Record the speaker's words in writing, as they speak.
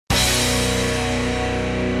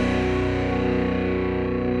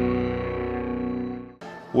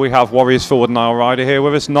We have Warriors forward Niall Ryder here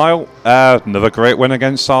with us. Niall, another great win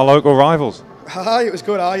against our local rivals. Aye, it was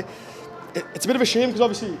good. It's a bit of a shame because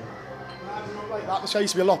obviously the atmosphere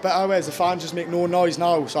used to be a lot better, whereas the fans just make no noise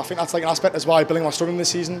now. So I think that's like an aspect as why Billingham are struggling this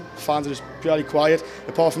season. Fans are just purely quiet,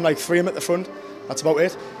 apart from like 3 of them at the front. That's about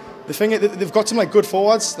it. The thing is, they've got some like good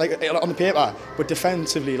forwards, like on the paper, but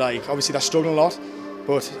defensively, like obviously they're struggling a lot.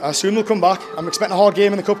 But I assume they'll come back. I'm expecting a hard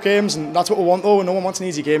game in the cup games, and that's what we want though. No one wants an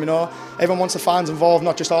easy game, you know. Everyone wants the fans involved,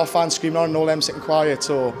 not just our fans screaming on and all them sitting quiet.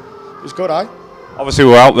 So it was good, aye. Obviously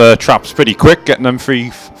we're out the traps pretty quick, getting them 3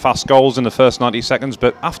 fast goals in the first 90 seconds,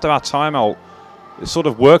 but after our timeout, it sort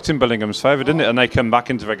of worked in Billingham's favour, didn't it? And they come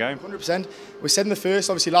back into the game. 100%. We said in the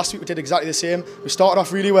first, obviously last week we did exactly the same. We started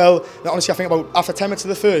off really well. And honestly, I think about after 10 minutes of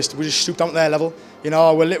the first, we just stooped down to their level. You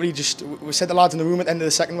know, we're literally just, we said to the lads in the room at the end of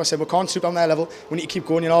the second, we said we can't stoop down their level. We need to keep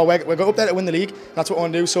going, you know. We're going up there to win the league. And that's what we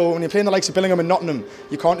want to do. So when you're playing the likes of Billingham and Nottingham,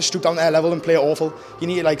 you can't just stoop down to their level and play it awful. You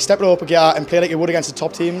need to like step it up again and play like you would against the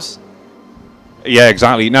top teams. Yeah,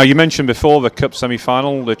 exactly. Now, you mentioned before the Cup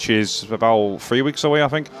semi-final, which is about 3 weeks away, I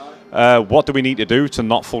think. What do we need to do to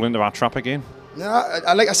not fall into our trap again? Yeah,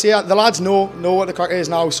 like I say, the lads know what the crack is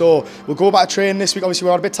now, so we'll go back to training this week. Obviously, we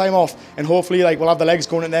had a bit of time off, and hopefully like we'll have the legs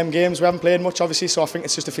going in them games. We haven't played much, obviously, so I think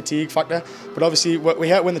it's just a fatigue factor. But obviously, we're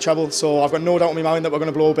here to win the treble, so I've got no doubt in my mind that we're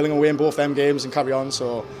going to blow Billingham away in both them games and carry on.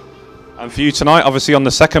 So. And for you tonight, obviously on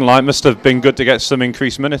the second line, must have been good to get some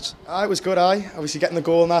increased minutes. It was good, obviously getting the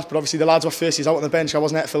goal and that, but obviously the lads were thirsty out on the bench. I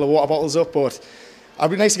wasn't there to fill the water bottles up, but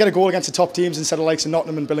it'd be nice to get a goal against the top teams instead of likes of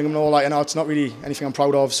Nottingham and Billingham and all that. You know, it's not really anything I'm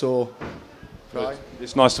proud of, so. Right.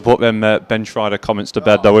 It's nice to put them bench Ryder comments to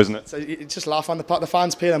bed, though, isn't it? It's just laugh on the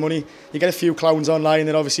fans pay their money. You get a few clowns online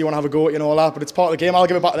that obviously want to have a go at you and all that, but it's part of the game. I'll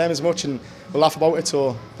give it back to them as much, and we'll laugh about it.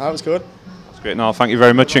 So that was good. That's great. Niall, thank you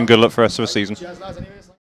very much, and good luck for the rest of the season. Cheers, lads, anyway.